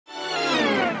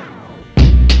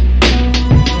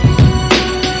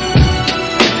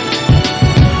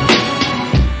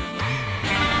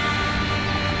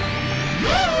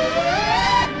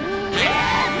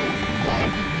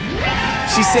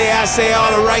gotta say all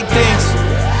the right things,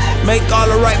 make all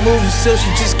the right moves until she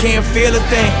just can't feel a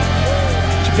thing.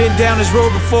 She been down this road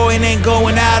before and ain't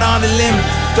going out on the limit.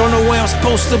 Don't know where I'm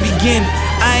supposed to begin.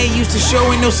 I ain't used to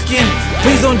showing no skin.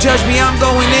 Please don't judge me, I'm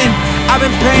going in. I've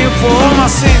been paying for all my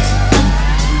sins.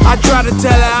 I try to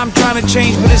tell her I'm trying to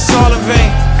change, but it's all in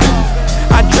vain.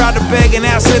 I tried to beg and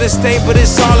ask her to stay, but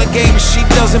it's all a game and she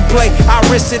doesn't play. I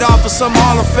risked it all for some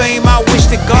Hall of Fame. I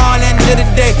wish to God end of the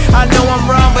day. I know I'm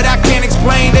wrong, but I can't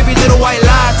explain every little white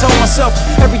lie I told myself.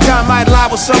 Every time I'd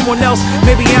lie with someone else.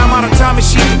 Maybe I'm out of time and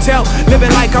she can tell.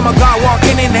 Living like I'm a god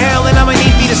walking in hell, and I'ma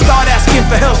need me to start asking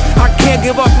for help. I can't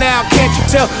give up now, can't you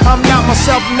tell? I'm not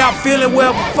myself, I'm not feeling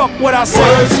well, but fuck what I say.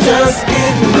 Words just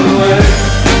getting away,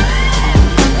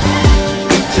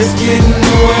 just getting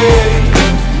away,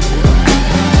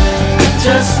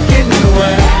 just getting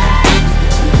away,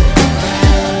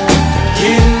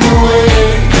 getting away.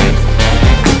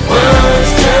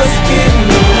 Words just getting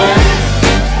away,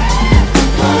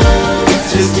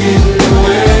 just getting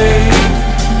away,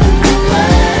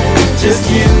 just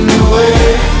getting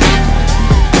away,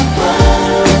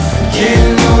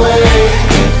 getting away.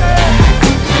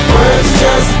 Words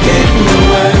just getting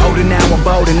away. Older now, I'm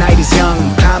bold, the night is young.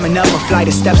 Climbing up a flight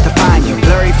of steps to find you.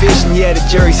 Blurry vision, yeah, the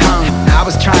jury's hung. I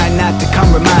was trying not to come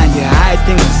remind you. I had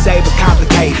things to say but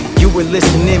complicated. You were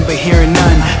listening but hearing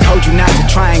none. Told you not to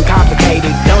try and complicate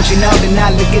it. Don't you know that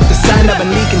not look at the sun? I've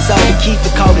been leaking so to keep the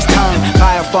coldest tongue.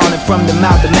 Fire falling from the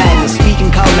mouth of madness.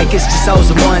 Speaking cold like it's just souls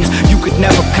of ones. You could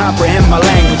never comprehend my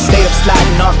language. Stay up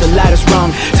sliding off the ladder's rung.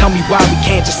 Tell me why we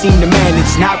can't just seem to manage.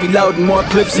 Not reloading more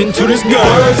clips into this gun.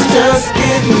 Words just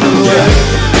getting away,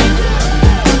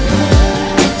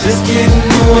 just getting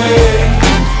away,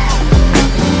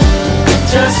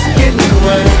 just getting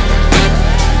away,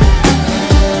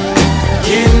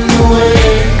 getting away.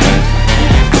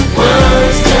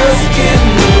 Words just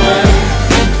getting away,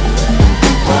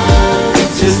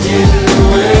 just getting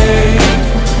away,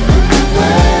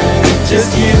 just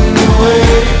getting away,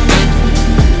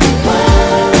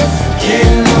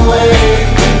 getting away.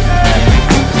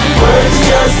 Words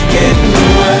just getting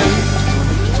away.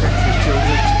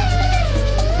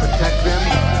 Protect them.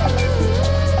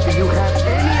 Do you have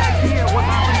any idea what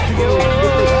happened to you if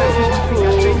they said you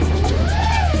were being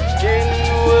Getting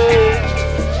away.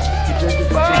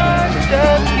 Words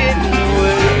just getting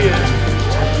away.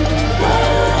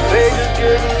 They just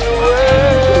getting away.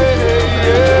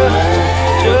 Yeah.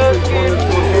 Just getting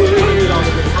away. They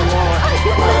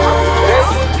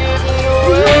just getting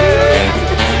away.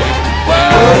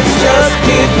 Words just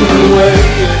getting away.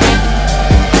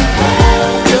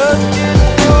 Just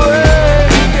getting away.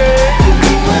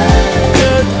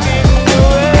 Just getting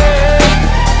away.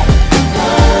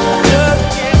 Just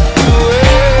getting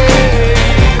away.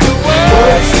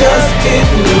 Words just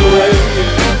getting away.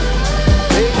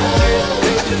 They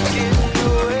just getting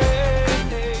away.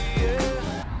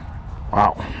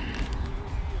 Wow.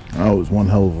 That was one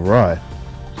hell of a ride.